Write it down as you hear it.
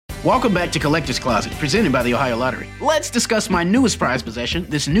Welcome back to Collector's Closet, presented by the Ohio Lottery. Let's discuss my newest prize possession,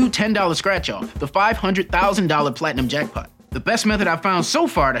 this new $10 scratch-off, the $500,000 Platinum Jackpot. The best method I've found so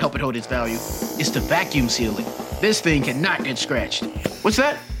far to help it hold its value is to vacuum seal it. This thing cannot get scratched. What's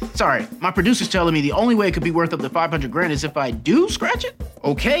that? Sorry, my producer's telling me the only way it could be worth up to $500,000 is if I do scratch it?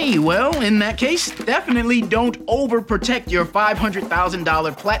 Okay, well, in that case, definitely don't overprotect your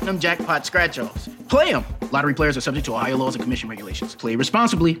 $500,000 Platinum Jackpot scratch-offs. Play them! Lottery players are subject to Ohio laws and commission regulations. Play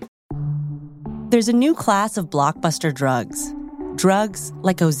responsibly. There's a new class of blockbuster drugs. Drugs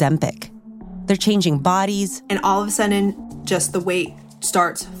like Ozempic. They're changing bodies. And all of a sudden, just the weight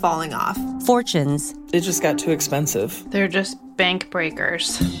starts falling off. Fortunes. It just got too expensive. They're just bank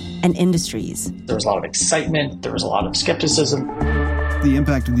breakers. And industries. There was a lot of excitement. There was a lot of skepticism. The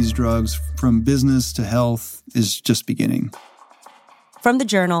impact of these drugs, from business to health, is just beginning. From the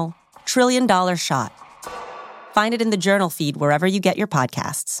Journal, $1 Trillion Shot. Find it in the Journal feed wherever you get your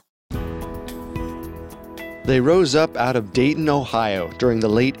podcasts. They rose up out of Dayton, Ohio during the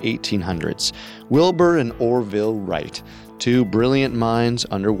late 1800s. Wilbur and Orville Wright, two brilliant minds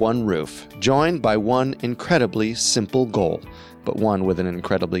under one roof, joined by one incredibly simple goal, but one with an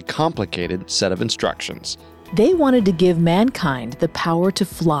incredibly complicated set of instructions. They wanted to give mankind the power to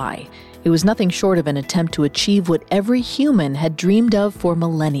fly. It was nothing short of an attempt to achieve what every human had dreamed of for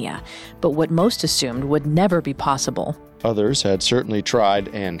millennia, but what most assumed would never be possible. Others had certainly tried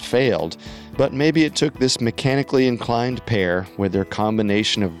and failed, but maybe it took this mechanically inclined pair, with their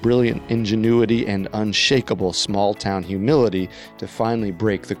combination of brilliant ingenuity and unshakable small-town humility, to finally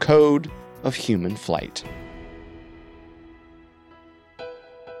break the code of human flight.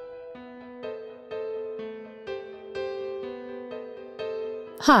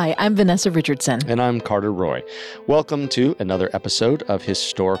 Hi, I'm Vanessa Richardson. And I'm Carter Roy. Welcome to another episode of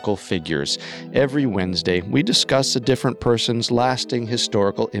Historical Figures. Every Wednesday, we discuss a different person's lasting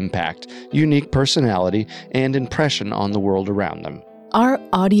historical impact, unique personality, and impression on the world around them. Our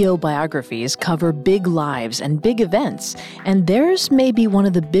audio biographies cover big lives and big events, and theirs may be one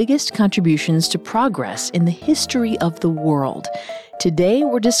of the biggest contributions to progress in the history of the world. Today,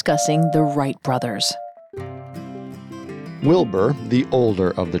 we're discussing the Wright brothers. Wilbur, the older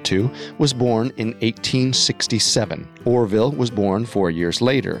of the two, was born in 1867. Orville was born 4 years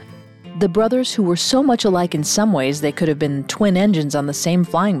later. The brothers, who were so much alike in some ways they could have been twin engines on the same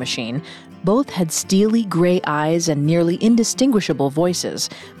flying machine, both had steely gray eyes and nearly indistinguishable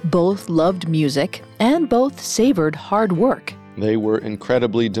voices. Both loved music, and both savored hard work. They were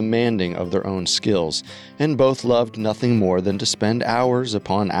incredibly demanding of their own skills, and both loved nothing more than to spend hours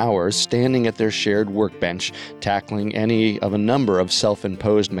upon hours standing at their shared workbench, tackling any of a number of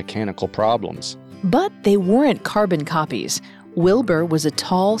self-imposed mechanical problems. But they weren't carbon copies. Wilbur was a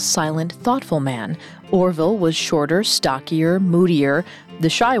tall, silent, thoughtful man. Orville was shorter, stockier, moodier, the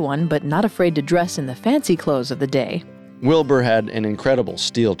shy one, but not afraid to dress in the fancy clothes of the day. Wilbur had an incredible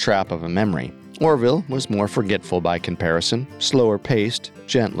steel trap of a memory. Orville was more forgetful by comparison, slower-paced,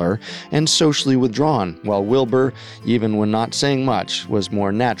 gentler, and socially withdrawn, while Wilbur, even when not saying much, was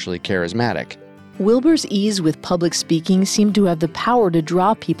more naturally charismatic. Wilbur's ease with public speaking seemed to have the power to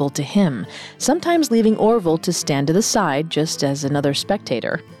draw people to him, sometimes leaving Orville to stand to the side just as another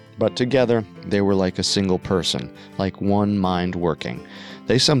spectator. But together, they were like a single person, like one mind working.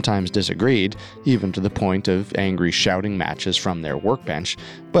 They sometimes disagreed, even to the point of angry shouting matches from their workbench,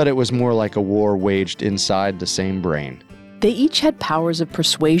 but it was more like a war waged inside the same brain. They each had powers of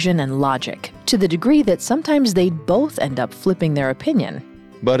persuasion and logic, to the degree that sometimes they'd both end up flipping their opinion.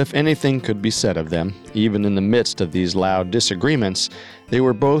 But if anything could be said of them, even in the midst of these loud disagreements, they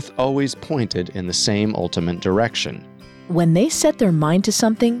were both always pointed in the same ultimate direction. When they set their mind to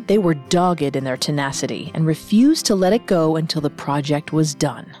something, they were dogged in their tenacity and refused to let it go until the project was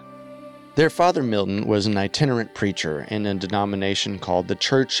done. Their father Milton was an itinerant preacher in a denomination called the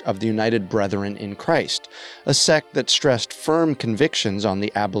Church of the United Brethren in Christ, a sect that stressed firm convictions on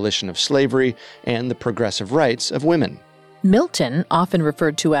the abolition of slavery and the progressive rights of women. Milton, often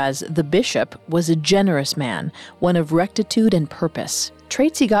referred to as the bishop, was a generous man, one of rectitude and purpose,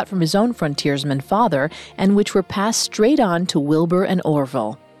 traits he got from his own frontiersman father and which were passed straight on to Wilbur and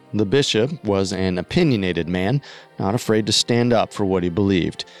Orville. The bishop was an opinionated man, not afraid to stand up for what he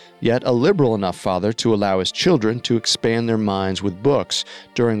believed, yet a liberal enough father to allow his children to expand their minds with books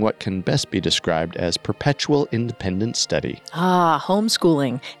during what can best be described as perpetual independent study.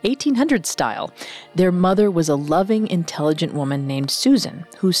 Homeschooling, 1800s style. Their mother was a loving, intelligent woman named Susan,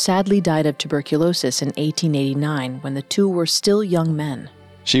 who sadly died of tuberculosis in 1889 when the two were still young men.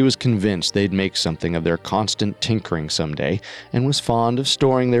 She was convinced they'd make something of their constant tinkering someday, and was fond of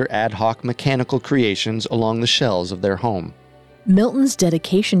storing their ad hoc mechanical creations along the shelves of their home. Milton's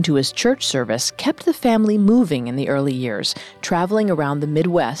dedication to his church service kept the family moving in the early years, traveling around the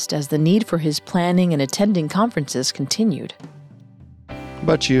Midwest as the need for his planning and attending conferences continued.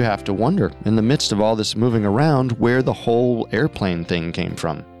 But you have to wonder, in the midst of all this moving around, where the whole airplane thing came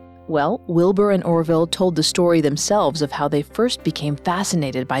from. Well, Wilbur and Orville told the story themselves of how they first became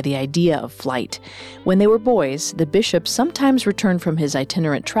fascinated by the idea of flight. When they were boys, the bishop sometimes returned from his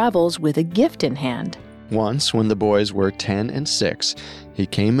itinerant travels with a gift in hand. Once, when the boys were 10 and 6, he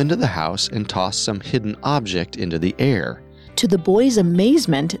came into the house and tossed some hidden object into the air. To the boys'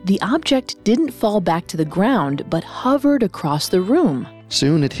 amazement, the object didn't fall back to the ground, but hovered across the room.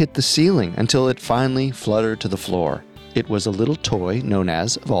 Soon it hit the ceiling until it finally fluttered to the floor. It was a little toy known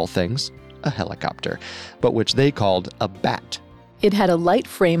as, of all things, a helicopter, but which they called a bat. It had a light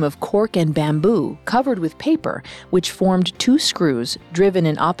frame of cork and bamboo, covered with paper, which formed 2 screws, driven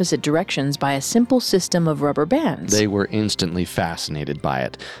in opposite directions by a simple system of rubber bands. They were instantly fascinated by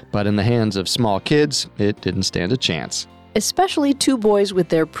it, but in the hands of small kids, it didn't stand a chance. Especially 2 boys with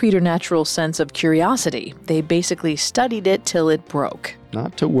their preternatural sense of curiosity. They basically studied it till it broke.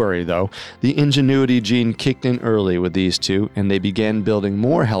 Not to worry, though. The ingenuity gene kicked in early with these 2, and they began building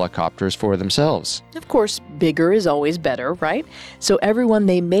more helicopters for themselves. Of course, bigger is always better, right? So everyone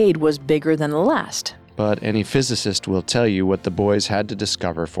they made was bigger than the last. But any physicist will tell you what the boys had to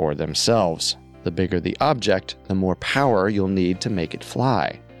discover for themselves. The bigger the object, the more power you'll need to make it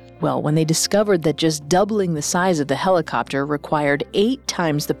fly. Well, when they discovered that just doubling the size of the helicopter required 8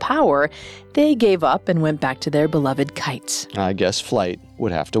 times the power, they gave up and went back to their beloved kites. I guess flight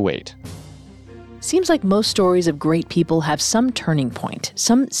would have to wait. Seems like most stories of great people have some turning point,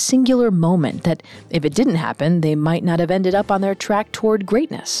 some singular moment that, if it didn't happen, they might not have ended up on their track toward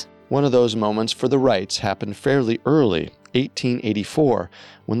greatness. One of those moments for the Wrights happened fairly early, 1884,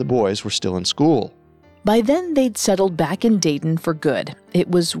 when the boys were still in school. By then, they'd settled back in Dayton for good. It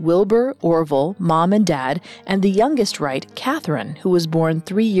was Wilbur, Orville, Mom and Dad, and the youngest Wright, Catherine, who was born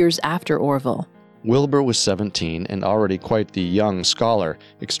 3 years after Orville. Wilbur was 17 and already quite the young scholar,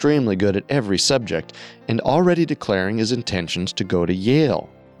 extremely good at every subject, and already declaring his intentions to go to Yale.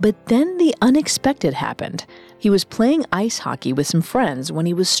 But then the unexpected happened. He was playing ice hockey with some friends when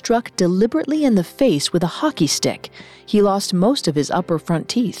he was struck deliberately in the face with a hockey stick. He lost most of his upper front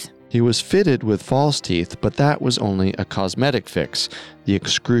teeth. He was fitted with false teeth, but that was only a cosmetic fix. The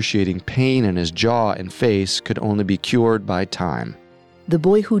excruciating pain in his jaw and face could only be cured by time. The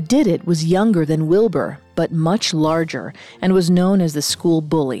boy who did it was younger than Wilbur, but much larger, and was known as the school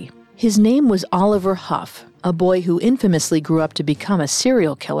bully. His name was Oliver Huff, a boy who infamously grew up to become a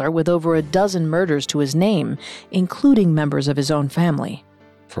serial killer with over a dozen murders to his name, including members of his own family.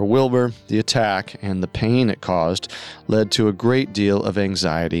 For Wilbur, the attack and the pain it caused led to a great deal of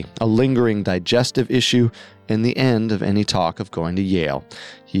anxiety, a lingering digestive issue, and the end of any talk of going to Yale.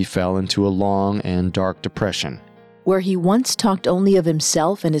 He fell into a long and dark depression. Where he once talked only of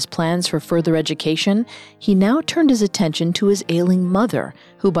himself and his plans for further education, he now turned his attention to his ailing mother,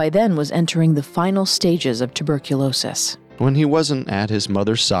 who by then was entering the final stages of tuberculosis. When he wasn't at his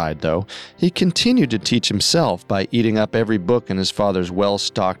mother's side, though, he continued to teach himself by eating up every book in his father's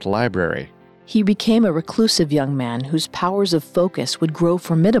well-stocked library. He became a reclusive young man whose powers of focus would grow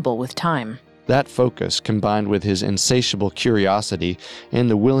formidable with time. That focus, combined with his insatiable curiosity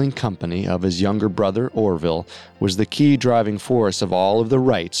and the willing company of his younger brother Orville, was the key driving force of all of the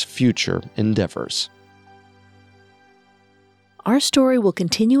Wrights' future endeavors. Our story will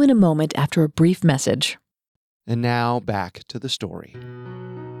continue in a moment after a brief message. And now back to the story.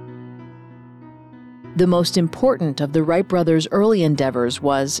 The most important of the Wright brothers' early endeavors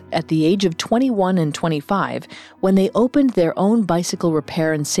was, at the age of 21 and 25, when they opened their own bicycle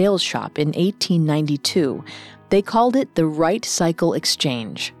repair and sales shop in 1892. They called it the Wright Cycle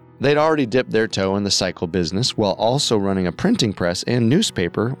Exchange. They'd already dipped their toe in the cycle business while also running a printing press and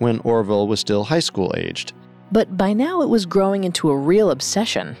newspaper when Orville was still high school aged. But by now it was growing into a real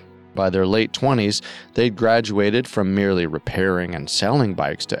obsession. By their late 20s, they'd graduated from merely repairing and selling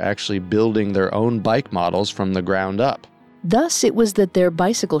bikes to actually building their own bike models from the ground up. Thus, it was that their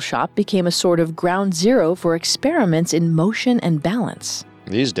bicycle shop became a sort of ground zero for experiments in motion and balance.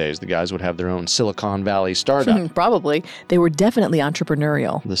 These days, the guys would have their own Silicon Valley startup. Probably. They were definitely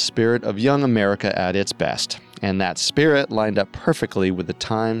entrepreneurial. The spirit of young America at its best. And that spirit lined up perfectly with the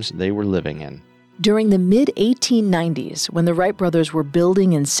times they were living in. During the mid-1890s, when the Wright brothers were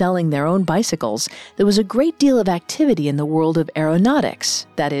building and selling their own bicycles, there was a great deal of activity in the world of aeronautics,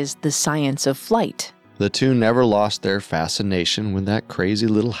 that is, the science of flight. The two never lost their fascination with that crazy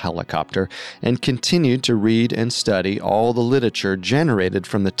little helicopter and continued to read and study all the literature generated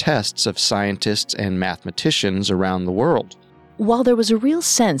from the tests of scientists and mathematicians around the world. While there was a real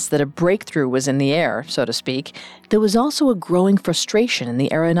sense that a breakthrough was in the air, so to speak, there was also a growing frustration in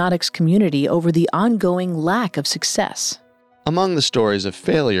the aeronautics community over the ongoing lack of success. Among the stories of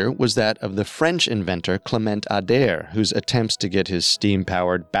failure was that of the French inventor Clement Ader, whose attempts to get his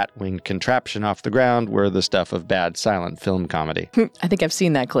steam-powered bat-winged contraption off the ground were the stuff of bad silent film comedy. I think I've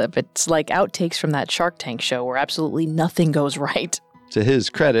seen that clip. It's like outtakes from that Shark Tank show where absolutely nothing goes right. To his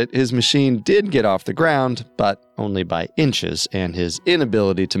credit, his machine did get off the ground, but only by inches, and his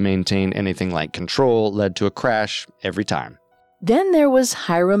inability to maintain anything like control led to a crash every time. Then there was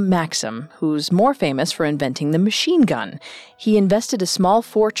Hiram Maxim, who's more famous for inventing the machine gun. He invested a small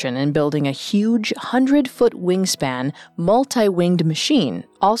fortune in building a huge 100-foot wingspan, multi-winged machine,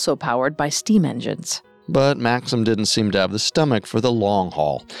 also powered by steam engines. But Maxim didn't seem to have the stomach for the long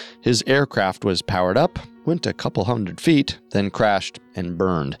haul. His aircraft was powered up, went a couple hundred feet, then crashed and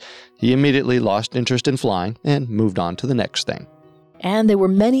burned. He immediately lost interest in flying and moved on to the next thing. And there were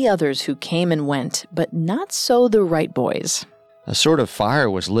many others who came and went, but not so the Wright boys. A sort of fire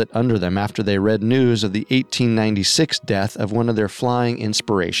was lit under them after they read news of the 1896 death of one of their flying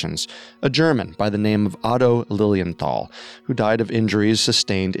inspirations, a German by the name of Otto Lilienthal, who died of injuries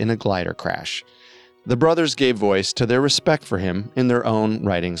sustained in a glider crash. The brothers gave voice to their respect for him in their own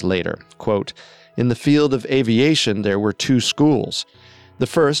writings later. Quote, "In the field of aviation there were two schools. The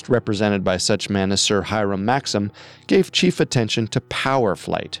first, represented by such men as Sir Hiram Maxim, gave chief attention to power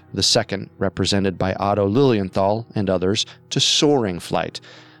flight. The second, represented by Otto Lilienthal and others, to soaring flight.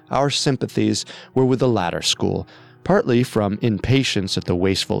 Our sympathies were with the latter school, partly from impatience at the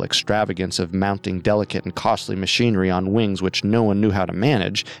wasteful extravagance of mounting delicate and costly machinery on wings which no one knew how to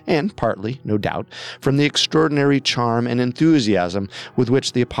manage, and partly, no doubt, from the extraordinary charm and enthusiasm with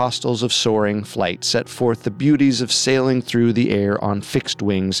which the apostles of soaring flight set forth the beauties of sailing through the air on fixed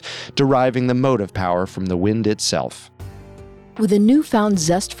wings, deriving the motive power from the wind itself." With a newfound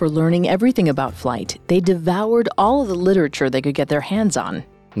zest for learning everything about flight, they devoured all of the literature they could get their hands on.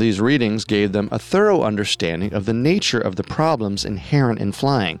 These readings gave them a thorough understanding of the nature of the problems inherent in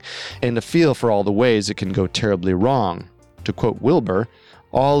flying, and a feel for all the ways it can go terribly wrong. To quote Wilbur,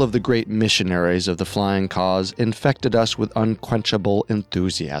 "All of the great missionaries of the flying cause infected us with unquenchable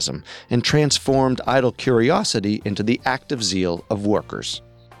enthusiasm, and transformed idle curiosity into the active zeal of workers."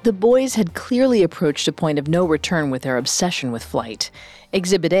 The boys had clearly approached a point of no return with their obsession with flight.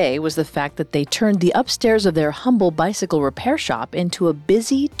 Exhibit A was the fact that they turned the upstairs of their humble bicycle repair shop into a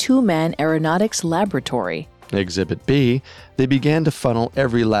busy two-man aeronautics laboratory. Exhibit B, they began to funnel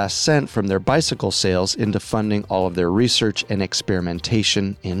every last cent from their bicycle sales into funding all of their research and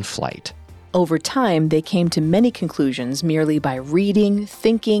experimentation in flight. Over time, they came to many conclusions merely by reading,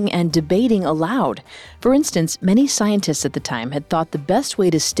 thinking, and debating aloud. For instance, many scientists at the time had thought the best way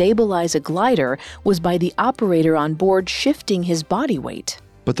to stabilize a glider was by the operator on board shifting his body weight.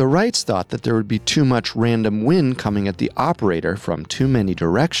 But the Wrights thought that there would be too much random wind coming at the operator from too many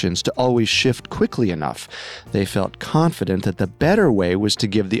directions to always shift quickly enough. They felt confident that the better way was to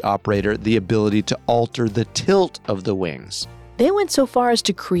give the operator the ability to alter the tilt of the wings. They went so far as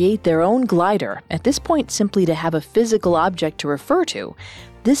to create their own glider, at this point simply to have a physical object to refer to.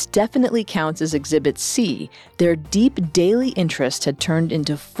 This definitely counts as Exhibit C. Their deep daily interest had turned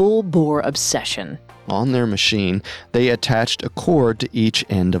into full-bore obsession. On their machine, they attached a cord to each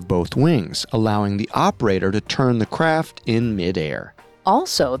end of both wings, allowing the operator to turn the craft in midair.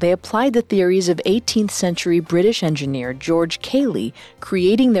 Also, they applied the theories of 18th century British engineer George Cayley,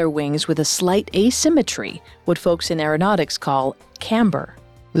 creating their wings with a slight asymmetry, what folks in aeronautics call camber.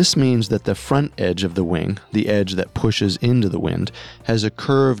 This means that the front edge of the wing, the edge that pushes into the wind, has a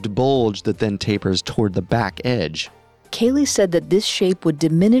curved bulge that then tapers toward the back edge. Cayley said that this shape would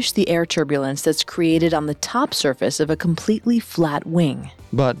diminish the air turbulence that's created on the top surface of a completely flat wing.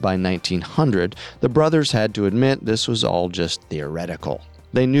 But by 1900, the brothers had to admit this was all just theoretical.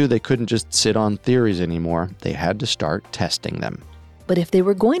 They knew they couldn't just sit on theories anymore. They had to start testing them. But if they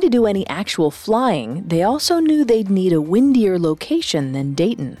were going to do any actual flying, they also knew they'd need a windier location than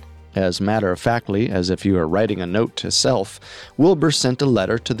Dayton. As matter-of-factly, as if you were writing a note to self, Wilbur sent a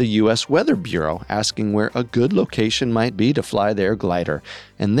letter to the U.S. Weather Bureau asking where a good location might be to fly their glider,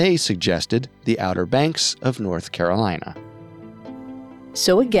 and they suggested the Outer Banks of North Carolina.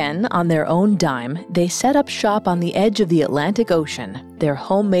 So again, on their own dime, they set up shop on the edge of the Atlantic Ocean, their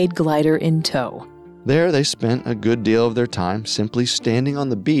homemade glider in tow. There they spent a good deal of their time simply standing on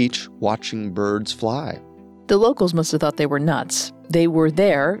the beach watching birds fly. The locals must have thought they were nuts. They were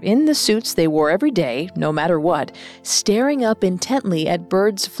there, in the suits they wore every day, no matter what, staring up intently at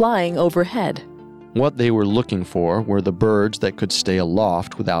birds flying overhead. What they were looking for were the birds that could stay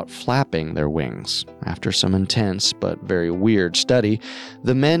aloft without flapping their wings. After some intense but very weird study,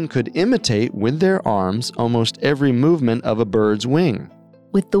 the men could imitate with their arms almost every movement of a bird's wing.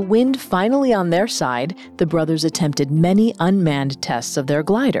 With the wind finally on their side, the brothers attempted many unmanned tests of their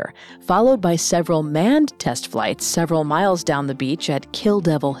glider, followed by several manned test flights several miles down the beach at Kill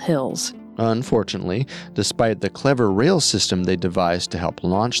Devil Hills. Unfortunately, despite the clever rail system they devised to help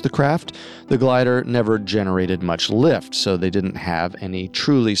launch the craft, the glider never generated much lift, so they didn't have any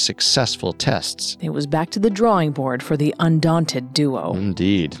truly successful tests. It was back to the drawing board for the undaunted duo.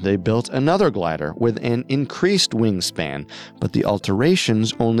 Indeed, they built another glider with an increased wingspan, but the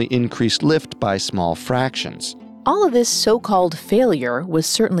alterations only increased lift by small fractions. All of this so-called failure was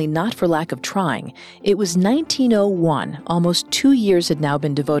certainly not for lack of trying. It was 1901, almost 2 years had now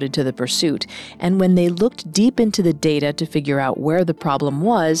been devoted to the pursuit, and when they looked deep into the data to figure out where the problem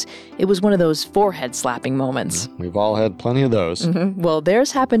was, it was one of those forehead-slapping moments. We've all had plenty of those. Well,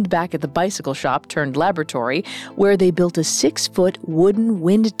 theirs happened back at the bicycle shop turned laboratory, where they built a 6-foot wooden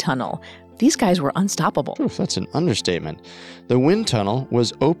wind tunnel. These guys were unstoppable. Oof, that's an understatement. The wind tunnel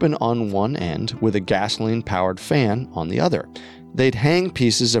was open on one end with a gasoline-powered fan on the other. They'd hang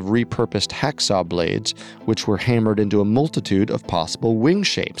pieces of repurposed hacksaw blades, which were hammered into a multitude of possible wing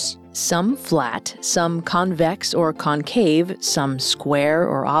shapes. Some flat, some convex or concave, some square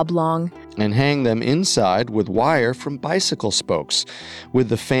or oblong. And hang them inside with wire from bicycle spokes. With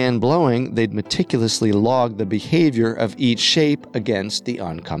the fan blowing, they'd meticulously log the behavior of each shape against the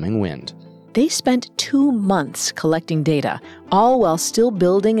oncoming wind. They spent 2 months collecting data, all while still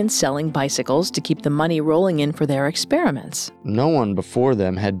building and selling bicycles to keep the money rolling in for their experiments. No one before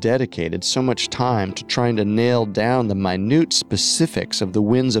them had dedicated so much time to trying to nail down the minute specifics of the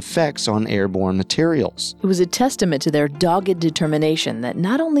wind's effects on airborne materials. It was a testament to their dogged determination that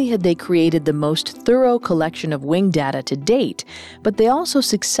not only had they created the most thorough collection of wing data to date, but they also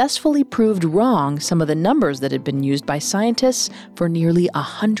successfully proved wrong some of the numbers that had been used by scientists for nearly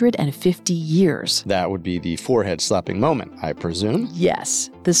 150 years. That would be the forehead-slapping moment, I presume?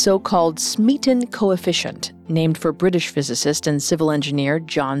 Yes, the so-called Smeaton coefficient, named for British physicist and civil engineer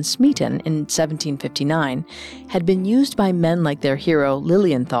John Smeaton in 1759, had been used by men like their hero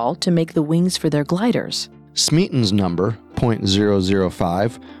Lilienthal to make the wings for their gliders. Smeaton's number,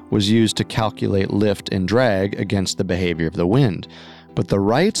 0.005, was used to calculate lift and drag against the behavior of the wind, but the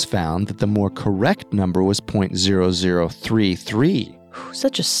Wrights found that the more correct number was 0.0033.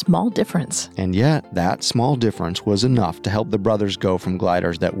 Such a small difference. And yet, that small difference was enough to help the brothers go from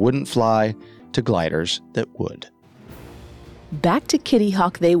gliders that wouldn't fly to gliders that would. Back to Kitty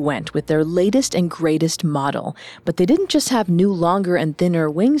Hawk they went with their latest and greatest model, but they didn't just have new longer and thinner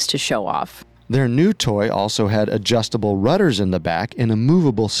wings to show off. Their new toy also had adjustable rudders in the back and a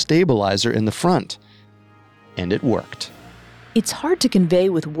movable stabilizer in the front. And it worked. It's hard to convey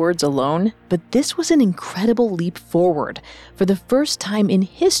with words alone, but this was an incredible leap forward. For the first time in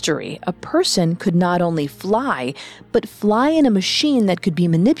history, a person could not only fly, but fly in a machine that could be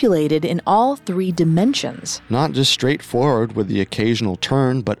manipulated in all 3 dimensions. Not just straight forward with the occasional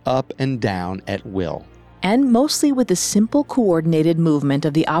turn, but up and down at will. And mostly with the simple coordinated movement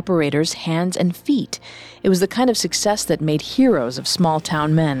of the operator's hands and feet. It was the kind of success that made heroes of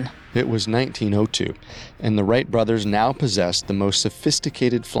small-town men. It was 1902, and the Wright brothers now possessed the most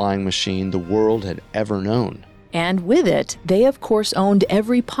sophisticated flying machine the world had ever known. And with it, they of course owned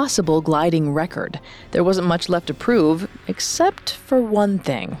every possible gliding record. There wasn't much left to prove, except for one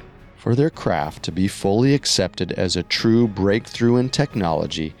thing. For their craft to be fully accepted as a true breakthrough in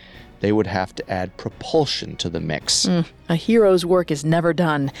technology, they would have to add propulsion to the mix. A hero's work is never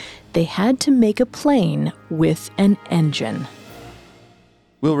done. They had to make a plane with an engine.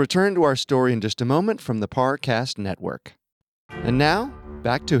 We'll return to our story in just a moment from the Parcast Network. And now,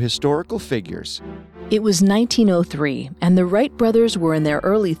 back to historical figures. It was 1903, and the Wright brothers were in their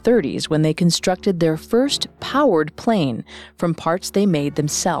early 30s when they constructed their first powered plane from parts they made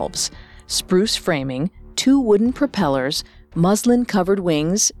themselves. Spruce framing, 2 wooden propellers, muslin-covered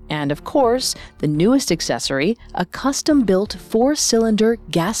wings, and of course, the newest accessory, a custom-built 4-cylinder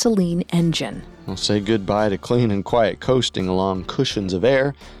gasoline engine. We'll say goodbye to clean and quiet coasting along cushions of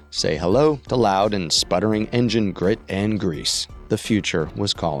air, say hello to loud and sputtering engine grit and grease. The future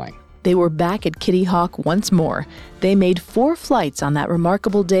was calling. They were back at Kitty Hawk once more. They made 4 flights on that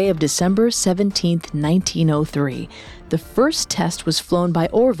remarkable day of December 17th, 1903. The first test was flown by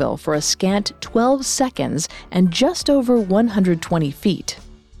Orville for a scant 12 seconds and just over 120 feet.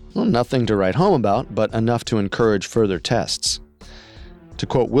 Well, nothing to write home about, but enough to encourage further tests. To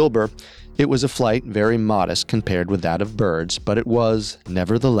quote Wilbur, "It was a flight very modest compared with that of birds, but it was,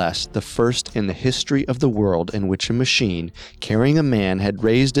 nevertheless, the first in the history of the world in which a machine carrying a man had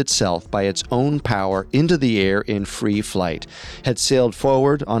raised itself by its own power into the air in free flight, had sailed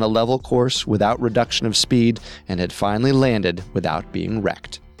forward on a level course without reduction of speed, and had finally landed without being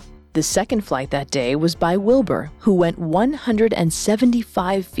wrecked." The second flight that day was by Wilbur, who went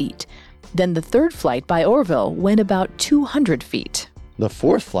 175 feet. Then the third flight by Orville went about 200 feet. The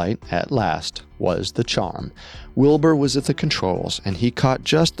fourth flight, at last, was the charm. Wilbur was at the controls, and he caught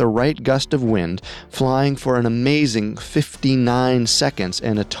just the right gust of wind, flying for an amazing 59 seconds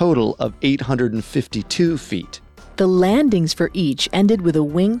and a total of 852 feet. The landings for each ended with a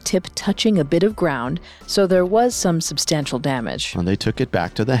wingtip touching a bit of ground, so there was some substantial damage. And they took it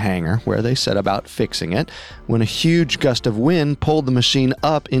back to the hangar, where they set about fixing it, when a huge gust of wind pulled the machine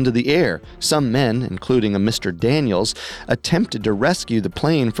up into the air. Some men, including a Mr. Daniels, attempted to rescue the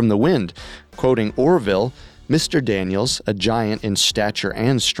plane from the wind. Quoting Orville, "Mr. Daniels, a giant in stature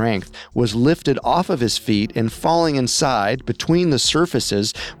and strength, was lifted off of his feet and falling inside between the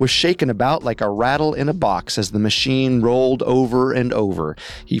surfaces was shaken about like a rattle in a box as the machine rolled over and over.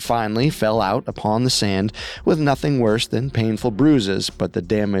 He finally fell out upon the sand with nothing worse than painful bruises, but the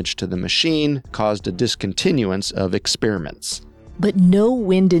damage to the machine caused a discontinuance of experiments." But no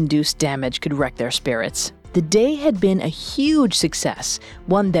wind-induced damage could wreck their spirits. The day had been a huge success,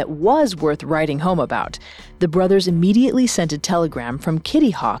 one that was worth writing home about. The brothers immediately sent a telegram from Kitty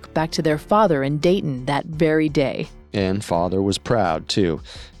Hawk back to their father in Dayton that very day. And father was proud, too.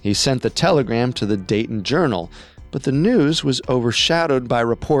 He sent the telegram to the Dayton Journal, but the news was overshadowed by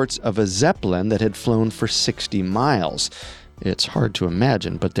reports of a Zeppelin that had flown for 60 miles. It's hard to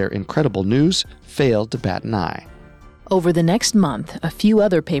imagine, but their incredible news failed to bat an eye. Over the next month, a few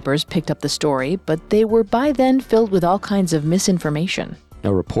other papers picked up the story, but they were by then filled with all kinds of misinformation.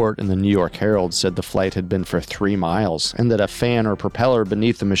 A report in the New York Herald said the flight had been for 3 miles, and that a fan or propeller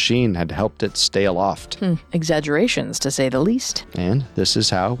beneath the machine had helped it stay aloft. Exaggerations, to say the least. And this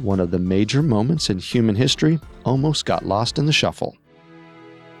is how one of the major moments in human history almost got lost in the shuffle.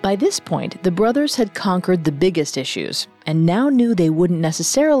 By this point, the brothers had conquered the biggest issues, and now knew they wouldn't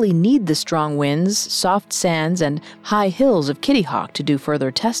necessarily need the strong winds, soft sands, and high hills of Kitty Hawk to do further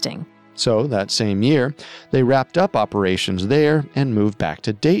testing. So, that same year, they wrapped up operations there and moved back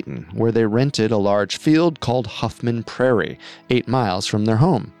to Dayton, where they rented a large field called Huffman Prairie, 8 miles from their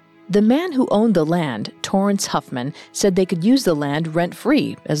home. The man who owned the land, Torrance Huffman, said they could use the land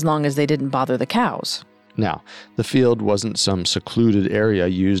rent-free as long as they didn't bother the cows. Now, the field wasn't some secluded area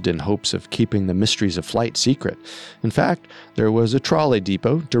used in hopes of keeping the mysteries of flight secret. In fact, there was a trolley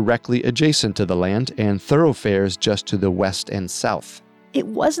depot directly adjacent to the land and thoroughfares just to the west and south. It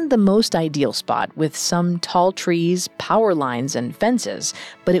wasn't the most ideal spot, with some tall trees, power lines, and fences,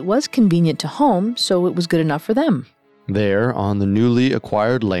 but it was convenient to home, so it was good enough for them. There, on the newly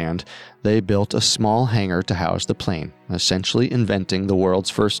acquired land, they built a small hangar to house the plane, essentially inventing the world's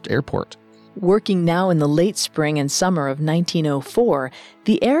first airport. Working now in the late spring and summer of 1904,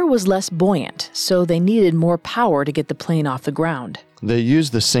 the air was less buoyant, so they needed more power to get the plane off the ground. They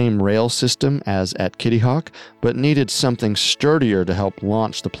used the same rail system as at Kitty Hawk, but needed something sturdier to help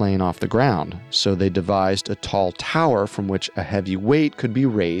launch the plane off the ground, so they devised a tall tower from which a heavy weight could be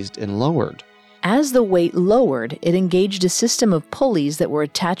raised and lowered. As the weight lowered, it engaged a system of pulleys that were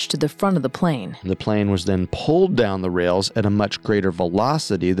attached to the front of the plane. The plane was then pulled down the rails at a much greater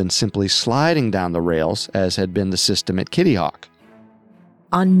velocity than simply sliding down the rails, as had been the system at Kitty Hawk.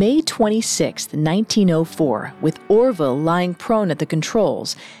 On May 26, 1904, with Orville lying prone at the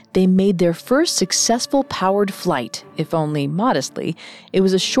controls, they made their first successful powered flight, if only modestly. It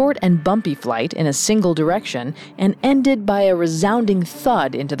was a short and bumpy flight in a single direction and ended by a resounding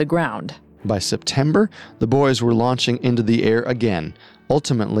thud into the ground. By September, the boys were launching into the air again,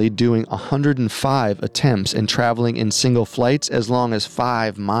 ultimately doing 105 attempts and traveling in single flights as long as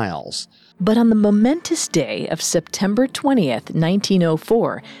 5 miles. But on the momentous day of September 20th,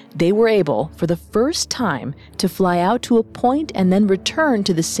 1904, they were able, for the first time, to fly out to a point and then return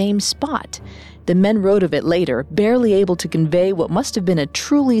to the same spot. The men wrote of it later, barely able to convey what must have been a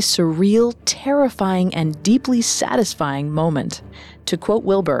truly surreal, terrifying, and deeply satisfying moment. To quote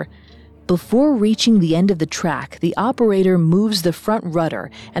Wilbur, "Before reaching the end of the track, the operator moves the front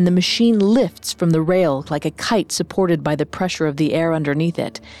rudder, and the machine lifts from the rail like a kite supported by the pressure of the air underneath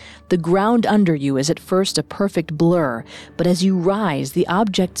it. The ground under you is at first a perfect blur, but as you rise, the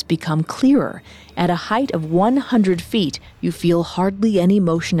objects become clearer. At a height of 100 feet, you feel hardly any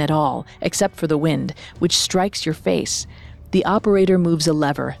motion at all, except for the wind, which strikes your face. The operator moves a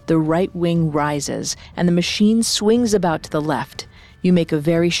lever, the right wing rises, and the machine swings about to the left. You make a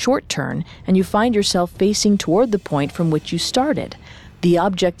very short turn, and you find yourself facing toward the point from which you started. The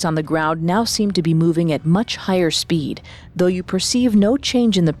objects on the ground now seem to be moving at much higher speed, though you perceive no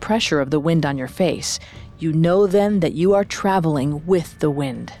change in the pressure of the wind on your face. You know then that you are traveling with the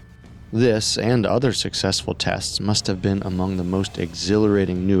wind. This and other successful tests must have been among the most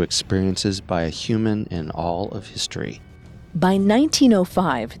exhilarating new experiences by a human in all of history. By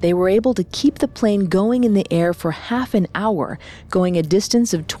 1905, they were able to keep the plane going in the air for half an hour, going a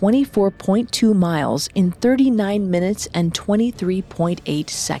distance of 24.2 miles in 39 minutes and 23.8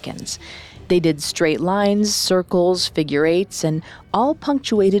 seconds. They did straight lines, circles, figure eights, and all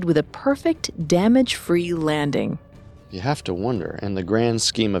punctuated with a perfect, damage-free landing. You have to wonder, in the grand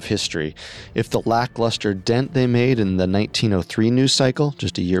scheme of history, if the lackluster dent they made in the 1903 news cycle,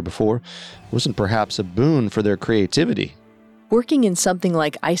 just a year before, wasn't perhaps a boon for their creativity. Working in something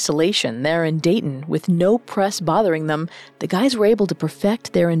like isolation there in Dayton, with no press bothering them, the guys were able to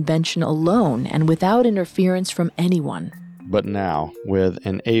perfect their invention alone and without interference from anyone. But now, with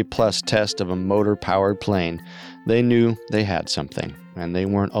an A-plus test of a motor-powered plane, they knew they had something, and they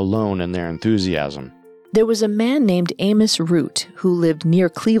weren't alone in their enthusiasm. There was a man named Amos Root who lived near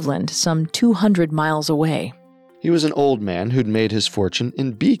Cleveland, some 200 miles away. He was an old man who'd made his fortune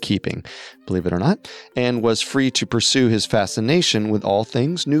in beekeeping, believe it or not, and was free to pursue his fascination with all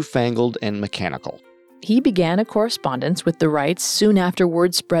things newfangled and mechanical. He began a correspondence with the Wrights soon after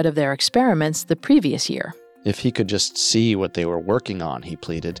word spread of their experiments the previous year. If he could just see what they were working on, he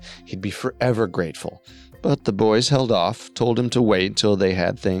pleaded, he'd be forever grateful. But the boys held off, told him to wait till they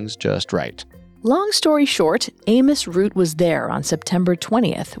had things just right. Long story short, Amos Root was there on September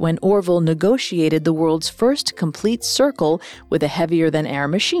 20th when Orville negotiated the world's first complete circle with a heavier-than-air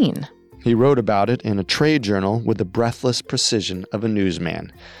machine. He wrote about it in a trade journal with the breathless precision of a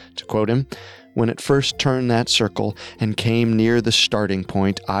newsman. To quote him, "When it first turned that circle and came near the starting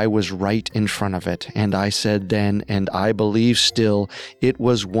point, I was right in front of it, and I said then, and I believe still, it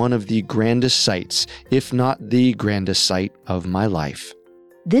was one of the grandest sights, if not the grandest sight of my life."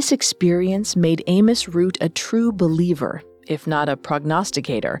 This experience made Amos Root a true believer, if not a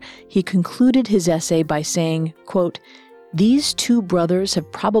prognosticator. He concluded his essay by saying, quote, "These two brothers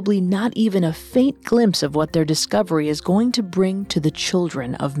have probably not even a faint glimpse of what their discovery is going to bring to the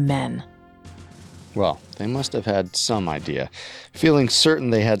children of men." Well, they must have had some idea. Feeling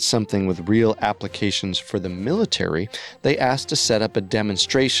certain they had something with real applications for the military, they asked to set up a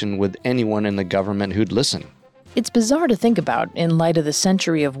demonstration with anyone in the government who'd listen. It's bizarre to think about in light of the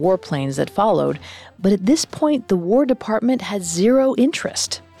century of warplanes that followed, but at this point the War Department had zero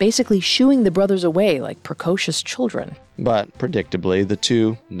interest, basically shooing the brothers away like precocious children. But predictably, the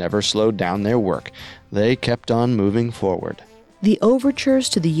two never slowed down their work. They kept on moving forward. The overtures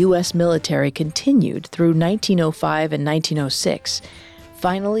to the U.S. military continued through 1905 and 1906.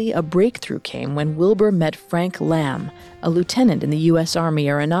 Finally, a breakthrough came when Wilbur met Frank Lamb, a lieutenant in the U.S. Army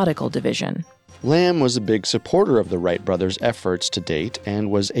Aeronautical Division. Lamb was a big supporter of the Wright brothers' efforts to date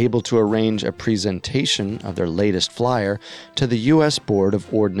and was able to arrange a presentation of their latest flyer to the U.S. Board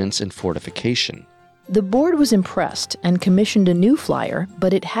of Ordnance and Fortification. The board was impressed and commissioned a new flyer,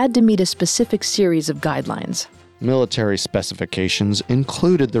 but it had to meet a specific series of guidelines. Military specifications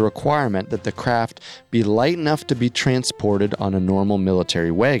included the requirement that the craft be light enough to be transported on a normal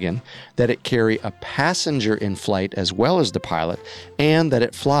military wagon, that it carry a passenger in flight as well as the pilot, and that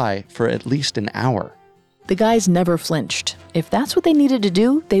it fly for at least an hour. The guys never flinched. If that's what they needed to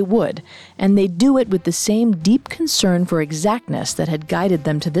do, they would, and they'd do it with the same deep concern for exactness that had guided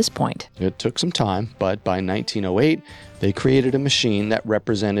them to this point. It took some time, but by 1908, they created a machine that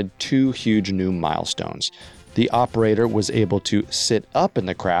represented two huge new milestones. The operator was able to sit up in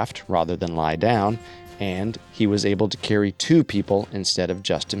the craft rather than lie down, and he was able to carry two people instead of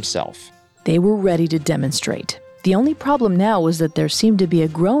just himself. They were ready to demonstrate. The only problem now was that there seemed to be a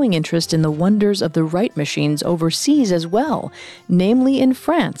growing interest in the wonders of the Wright machines overseas as well, namely in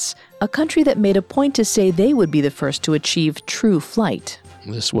France, a country that made a point to say they would be the first to achieve true flight.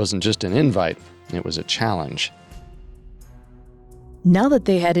 This wasn't just an invite, it was a challenge. Now that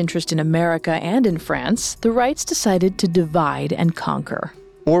they had interest in America and in France, the Wrights decided to divide and conquer.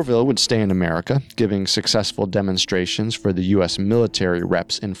 Orville would stay in America, giving successful demonstrations for the U.S. military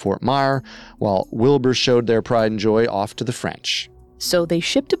reps in Fort Myer, while Wilbur showed their pride and joy off to the French. So they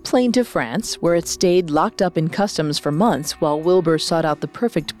shipped a plane to France, where it stayed locked up in customs for months while Wilbur sought out the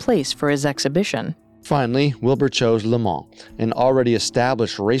perfect place for his exhibition. Finally, Wilbur chose Le Mans, an already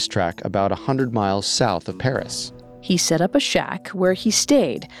established racetrack about 100 miles south of Paris. He set up a shack where he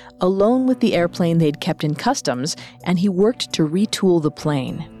stayed, alone with the airplane they'd kept in customs, and he worked to retool the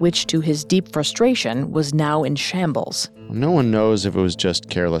plane, which, to his deep frustration, was now in shambles. No one knows if it was just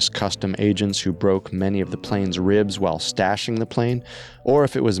careless custom agents who broke many of the plane's ribs while stashing the plane, or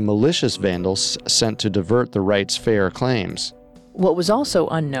if it was malicious vandals sent to divert the Wrights' fair claims. What was also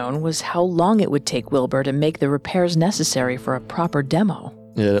unknown was how long it would take Wilbur to make the repairs necessary for a proper demo.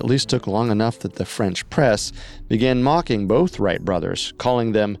 It at least took long enough that the French press began mocking both Wright brothers,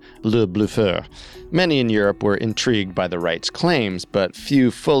 calling them le bluffeur. Many in Europe were intrigued by the Wrights' claims, but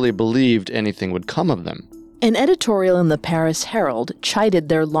few fully believed anything would come of them. An editorial in the Paris Herald chided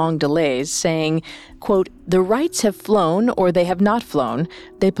their long delays, saying, quote, "The Wrights have flown or they have not flown.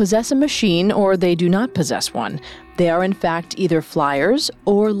 They possess a machine or they do not possess one. They are in fact either flyers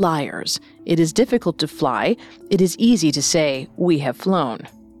or liars. It is difficult to fly. It is easy to say, we have flown."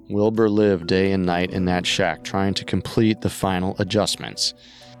 Wilbur lived day and night in that shack trying to complete the final adjustments.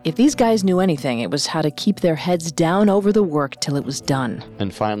 If these guys knew anything, it was how to keep their heads down over the work till it was done.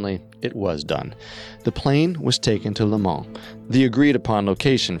 And finally, it was done. The plane was taken to Le Mans, the agreed-upon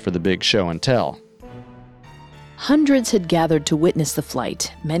location for the big show and tell. Hundreds had gathered to witness the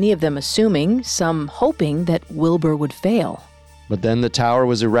flight, many of them assuming, some hoping, that Wilbur would fail. But then the tower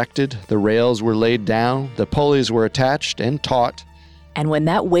was erected, the rails were laid down, the pulleys were attached and taut. And when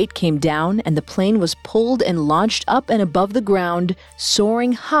that weight came down and the plane was pulled and launched up and above the ground,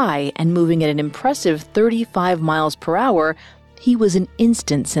 soaring high and moving at an impressive 35 miles per hour, he was an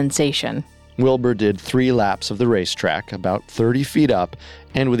instant sensation. Wilbur did 3 laps of the racetrack, about 30 feet up,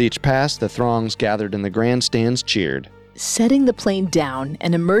 and with each pass, the throngs gathered in the grandstands cheered. Setting the plane down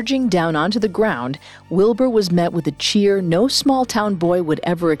and emerging down onto the ground, Wilbur was met with a cheer no small-town boy would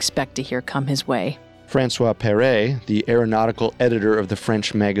ever expect to hear come his way. François Perret, the aeronautical editor of the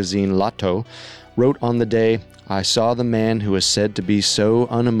French magazine L'Auto, wrote on the day, "I saw the man who is said to be so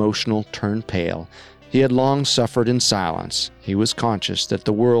unemotional turn pale. He had long suffered in silence. He was conscious that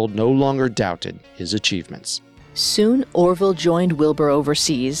the world no longer doubted his achievements." Soon, Orville joined Wilbur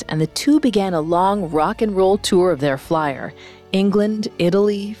overseas, and the two began a long rock and roll tour of their flyer. England,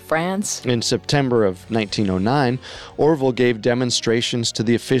 Italy, France. In September of 1909, Orville gave demonstrations to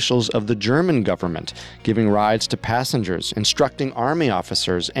the officials of the German government, giving rides to passengers, instructing army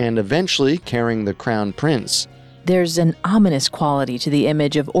officers, and eventually carrying the crown prince. There's an ominous quality to the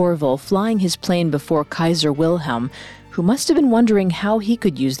image of Orville flying his plane before Kaiser Wilhelm, who must have been wondering how he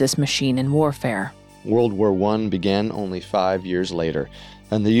could use this machine in warfare. World War I began only 5 years later,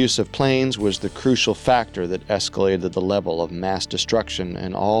 and the use of planes was the crucial factor that escalated the level of mass destruction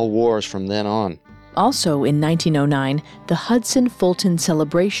in all wars from then on. Also in 1909, the Hudson-Fulton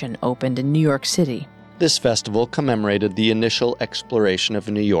Celebration opened in New York City. This festival commemorated the initial exploration of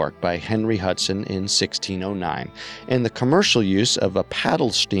New York by Henry Hudson in 1609, and the commercial use of a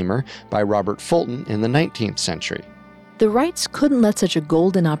paddle steamer by Robert Fulton in the 19th century. The Wrights couldn't let such a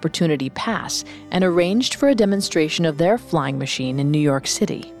golden opportunity pass and arranged for a demonstration of their flying machine in New York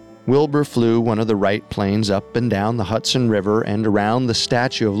City. Wilbur flew one of the Wright planes up and down the Hudson River and around the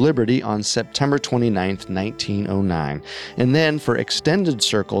Statue of Liberty on September 29, 1909, and then for extended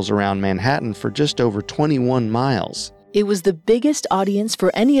circles around Manhattan for just over 21 miles. It was the biggest audience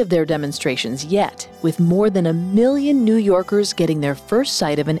for any of their demonstrations yet, with more than 1 million New Yorkers getting their first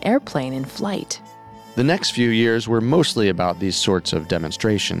sight of an airplane in flight. The next few years were mostly about these sorts of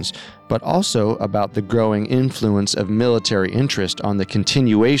demonstrations, but also about the growing influence of military interest on the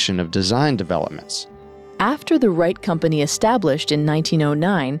continuation of design developments. After the Wright Company established in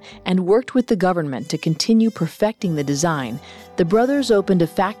 1909 and worked with the government to continue perfecting the design, the brothers opened a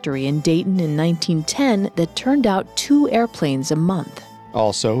factory in Dayton in 1910 that turned out 2 airplanes a month.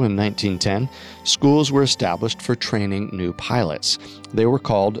 Also in 1910, schools were established for training new pilots. They were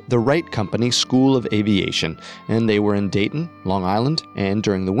called the Wright Company School of Aviation, and they were in Dayton, Long Island, and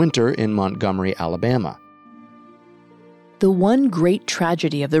during the winter in Montgomery, Alabama. The one great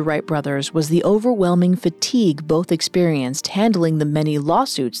tragedy of the Wright brothers was the overwhelming fatigue both experienced handling the many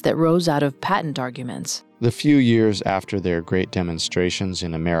lawsuits that rose out of patent arguments. The few years after their great demonstrations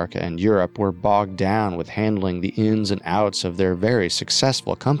in America and Europe were bogged down with handling the ins and outs of their very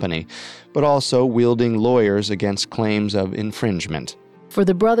successful company, but also wielding lawyers against claims of infringement. For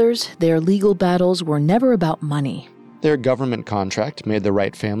the brothers, their legal battles were never about money. Their government contract made the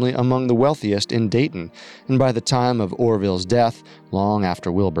Wright family among the wealthiest in Dayton, and by the time of Orville's death, long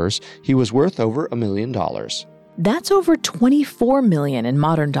after Wilbur's, he was worth over $1 million. That's over $24 million in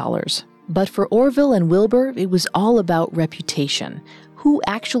modern dollars. But for Orville and Wilbur, it was all about reputation. Who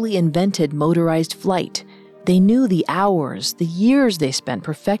actually invented motorized flight? They knew the hours, the years they spent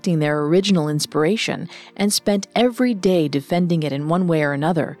perfecting their original inspiration and spent every day defending it in one way or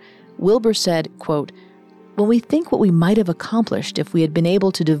another. Wilbur said, quote, "When we think what we might have accomplished if we had been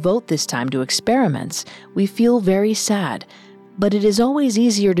able to devote this time to experiments, we feel very sad. But it is always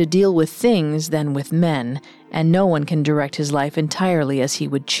easier to deal with things than with men, and no one can direct his life entirely as he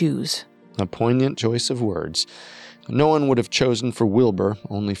would choose." A poignant choice of words. No one would have chosen for Wilbur,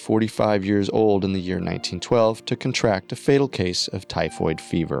 only 45 years old in the year 1912, to contract a fatal case of typhoid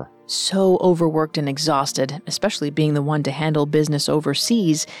fever. So overworked and exhausted, especially being the one to handle business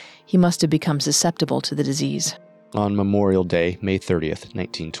overseas, he must have become susceptible to the disease. On Memorial Day, May 30th,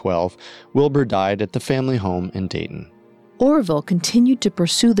 1912, Wilbur died at the family home in Dayton. Orville continued to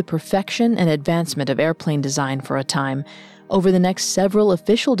pursue the perfection and advancement of airplane design for a time. Over the next several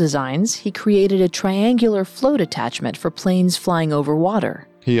official designs, he created a triangular float attachment for planes flying over water.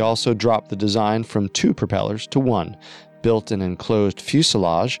 He also dropped the design from 2 propellers to 1, built an enclosed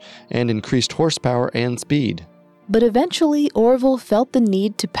fuselage, and increased horsepower and speed. But eventually, Orville felt the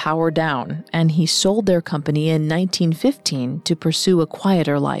need to power down, and he sold their company in 1915 to pursue a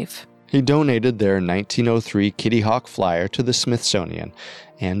quieter life. He donated their 1903 Kitty Hawk Flyer to the Smithsonian,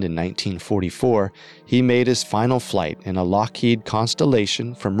 and in 1944, he made his final flight in a Lockheed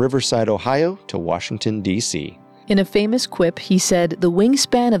Constellation from Riverside, Ohio to Washington, D.C. In a famous quip, he said the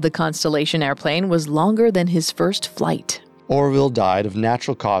wingspan of the Constellation airplane was longer than his first flight. Orville died of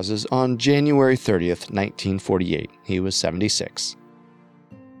natural causes on January 30th, 1948. He was 76.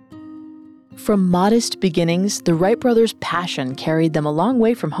 From modest beginnings, the Wright brothers' passion carried them a long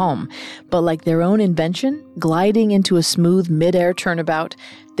way from home. But like their own invention, gliding into a smooth mid-air turnabout,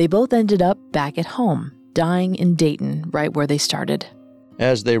 they both ended up back at home, dying in Dayton, right where they started.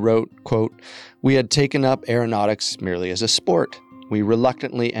 As they wrote, quote, "We had taken up aeronautics merely as a sport. We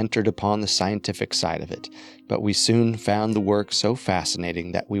reluctantly entered upon the scientific side of it, but we soon found the work so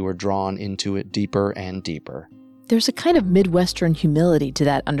fascinating that we were drawn into it deeper and deeper." There's a kind of Midwestern humility to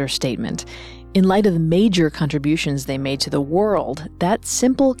that understatement. In light of the major contributions they made to the world, that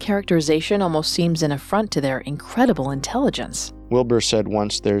simple characterization almost seems an affront to their incredible intelligence. Wilbur said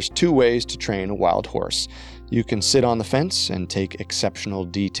once, "There's 2 ways to train a wild horse. You can sit on the fence and take exceptional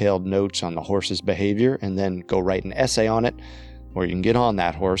detailed notes on the horse's behavior and then go write an essay on it, or you can get on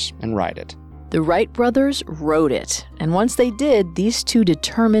that horse and ride it." The Wright brothers rode it, and once they did, these 2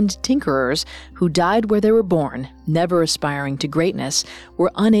 determined tinkerers who died where they were born, never aspiring to greatness,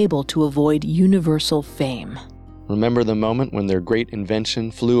 were unable to avoid universal fame. Remember the moment when their great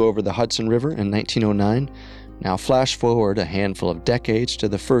invention flew over the Hudson River in 1909? Now flash forward a handful of decades to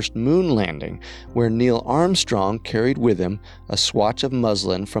the first moon landing, where Neil Armstrong carried with him a swatch of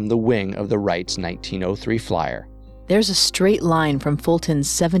muslin from the wing of the Wright's 1903 flyer. There's a straight line from Fulton's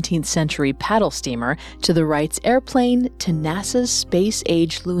 17th century paddle steamer to the Wright's airplane to NASA's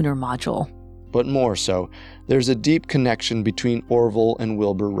space-age lunar module. But more so, there's a deep connection between Orville and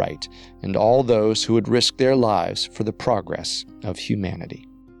Wilbur Wright and all those who would risk their lives for the progress of humanity.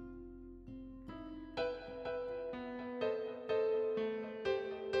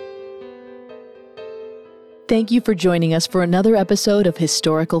 Thank you for joining us for another episode of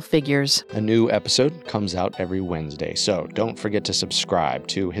Historical Figures. A new episode comes out every Wednesday, so don't forget to subscribe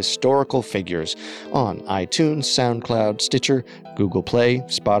to Historical Figures on iTunes, SoundCloud, Stitcher, Google Play,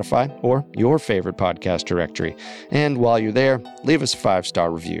 Spotify, or your favorite podcast directory. And while you're there, leave us a 5-star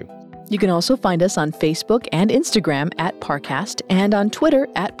review. You can also find us on Facebook and Instagram at Parcast and on Twitter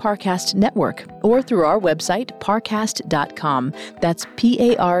at Parcast Network or through our website, parcast.com. That's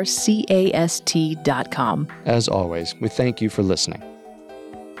PARCAST.com. As always, we thank you for listening.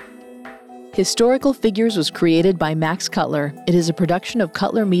 Historical Figures was created by Max Cutler. It is a production of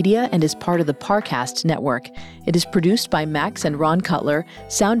Cutler Media and is part of the Parcast Network. It is produced by Max and Ron Cutler,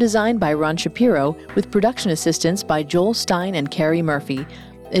 sound design by Ron Shapiro, with production assistance by Joel Stein and Carrie Murphy.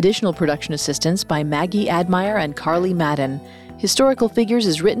 Additional production assistance by Maggie Admire and Carly Madden. Historical Figures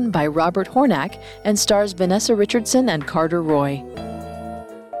is written by Robert Hornack and stars Vanessa Richardson and Carter Roy.